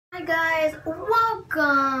Hi guys,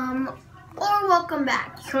 welcome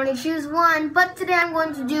back. You can only choose one, but today I'm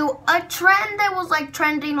going to do a trend that was like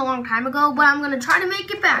trending a long time ago, but I'm going to try to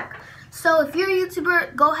make it back. So if you're a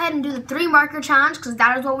YouTuber, go ahead and do the 3 marker challenge because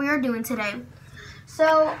that is what we are doing today.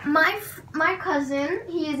 So my cousin,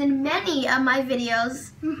 he is in many of my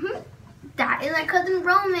videos. That is my cousin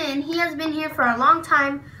Roman. He has been here for a long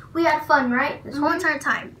time. We had fun, right? This whole entire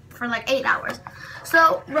time for like 8 hours.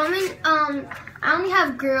 So Roman, I only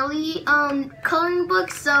have girly coloring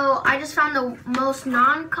books, so I just found the most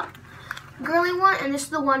non-girly one, and this is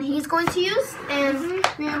the one he's going to use. And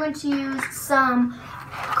we are going to use some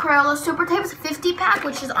Crayola Super Tapes 50 pack,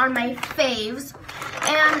 which is on my faves.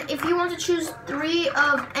 And if you want to choose 3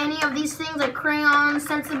 of any of these things, like crayons,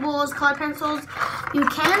 stencilables, color pencils, you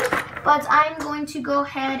can. But I'm going to go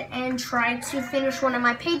ahead and try to finish one of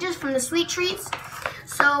my pages from the Sweet Treats.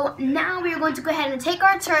 So now we are going to go ahead and take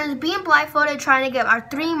our turns being blindfolded, trying to get our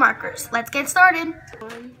 3 markers. Let's get started.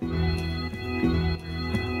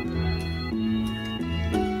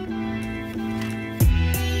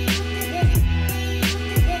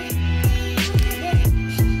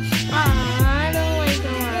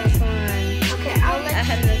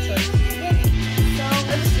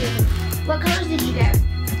 What colors did you get?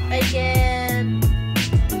 I get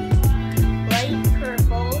light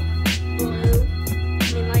purple,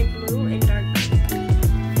 light blue, and dark green.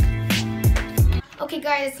 Okay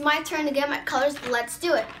guys, it's my turn to get my colors. Let's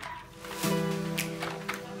do it.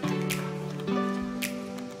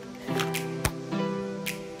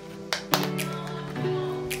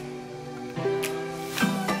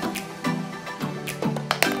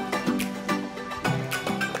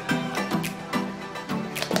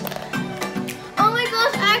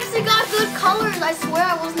 Colors, I swear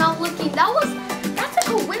I was not looking. That's a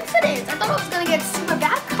coincidence. I thought I was gonna get super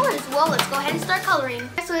bad colors. Well, let's go ahead and start coloring.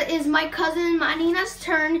 So it is my cousin Marina's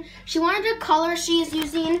turn. She wanted to color. She's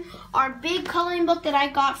using our big coloring book that I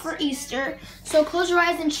got for Easter. So close your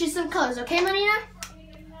eyes and choose some colors, okay, Marina?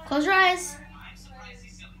 Close your eyes.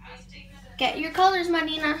 Get your colors,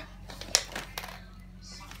 Marina.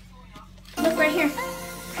 Look right here.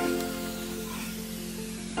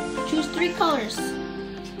 Choose 3 colors.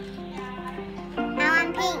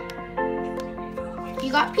 Pink.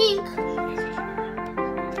 You got pink.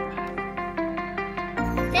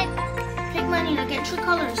 Pick Marina, get 2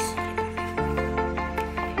 colors.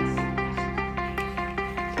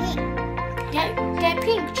 Pink. Get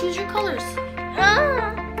pink. Choose your colors.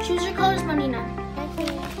 Choose your colors, Marina.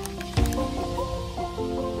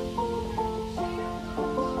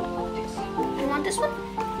 You want this one?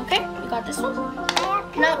 Okay, you got this one?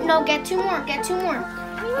 No, get 2 more. Get 2 more.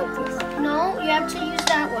 No, you have to use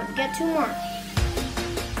that one. Get 2 more.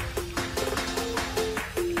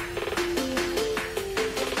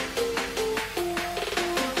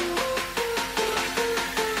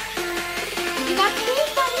 You got pink,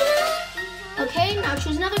 Marina? Okay, now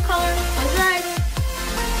choose another color. Close your eyes.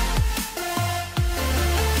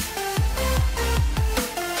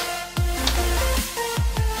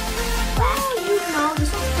 No,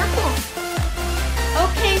 this one's purple.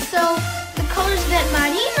 Okay, so colors that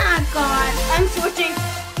Marina got, I'm switching,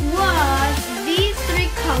 was these 3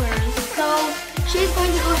 colors. So she's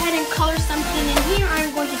going to go ahead and color something in here.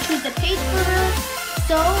 I'm going to choose the page for her.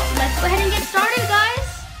 So let's go ahead and get started, guys.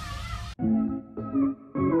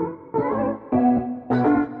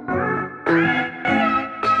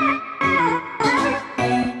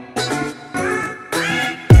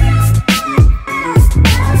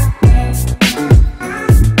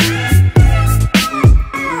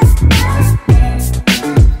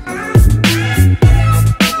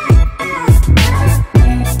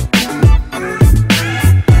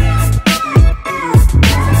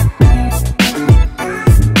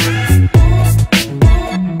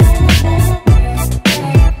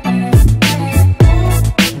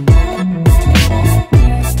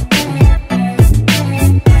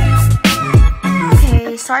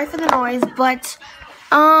 Sorry for the noise, but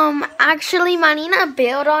actually Marina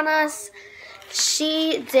bailed on us.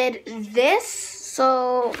 She did this,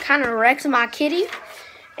 so kind of wrecked my kitty,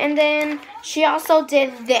 and then she also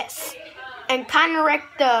did this and kind of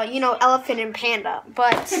wrecked the elephant and panda,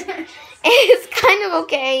 but it's kind of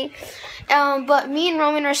okay. But me and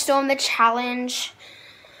Roman are still in the challenge.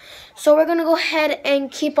 So we're going to go ahead and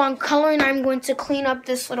keep on coloring. I'm going to clean up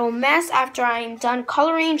this little mess after I'm done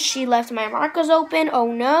coloring. She left my markers open.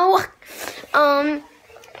 Oh no. Why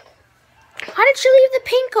did she leave the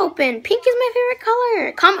pink open? Pink is my favorite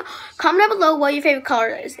color. Comment down below what your favorite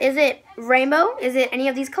color is. Is it rainbow? Is it any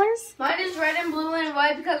of these colors? Mine is red and blue and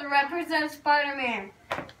white because red represents Spider-Man.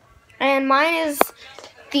 And mine is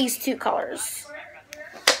these 2 colors.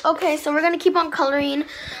 Okay, so we're gonna keep on coloring.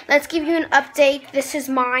 Let's give you an update. This is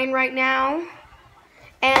mine right now.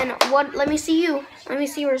 And let me see you. Let me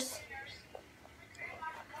see yours.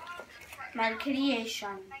 My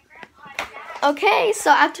creation. Okay,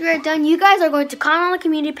 so after we're done, you guys are going to comment on the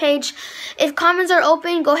community page. If comments are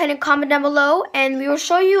open, go ahead and comment down below, and we will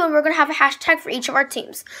show you, and we're going to have a hashtag for each of our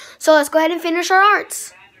teams. So let's go ahead and finish our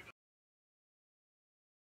arts.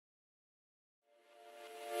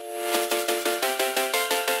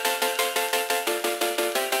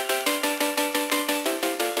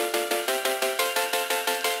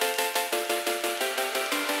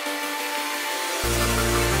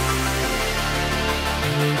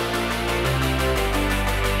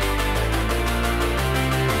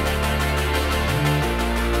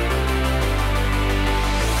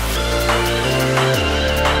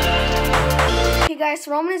 Guys,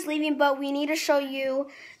 Roman is leaving, but we need to show you.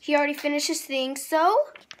 He already finished his thing. So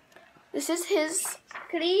this is his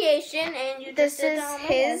creation, and you this is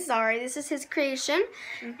his creation.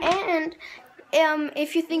 And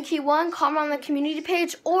if you think he won, comment on the community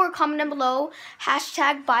page or comment down below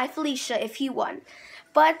hashtag by Felicia if he won.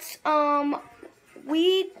 But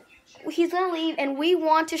he's gonna leave, and we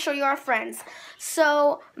want to show you our friends.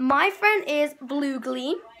 So my friend is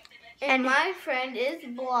Bloogly, and my friend is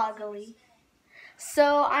Bloggly.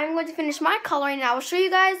 So I'm going to finish my coloring and I will show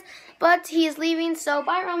you guys, but he is leaving, so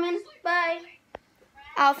bye Roman. Bye.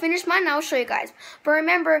 I'll finish mine and I'll show you guys. But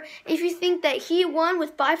remember, if you think that he won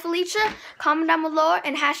with Bye Felicia, comment down below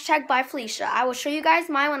and hashtag Bye Felicia. I will show you guys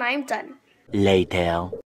mine when I am done.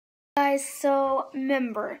 Later. Guys, so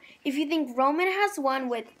remember, if you think Roman has won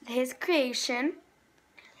with his creation,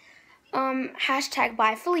 hashtag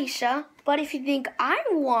Bye Felicia. But if you think I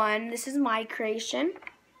won, this is my creation,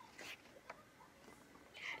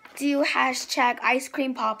 do hashtag ice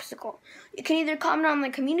cream popsicle. You can either comment on the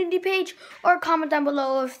community page or comment down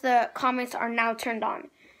below if the comments are now turned on.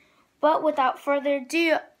 But without further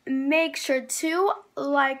ado, make sure to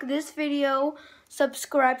like this video,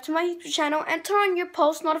 subscribe to my YouTube channel, and turn on your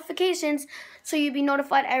post notifications so you'll be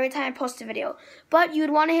notified every time I post a video. But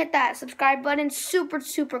you'd want to hit that subscribe button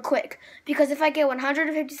super quick, because if I get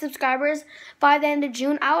 150 subscribers by the end of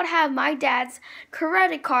June, I would have my dad's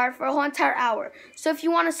credit card for a whole entire hour. So if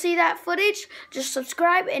you want to see that footage, just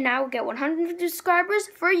subscribe and I will get 150 subscribers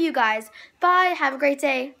for you guys. Bye, have a great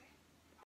day.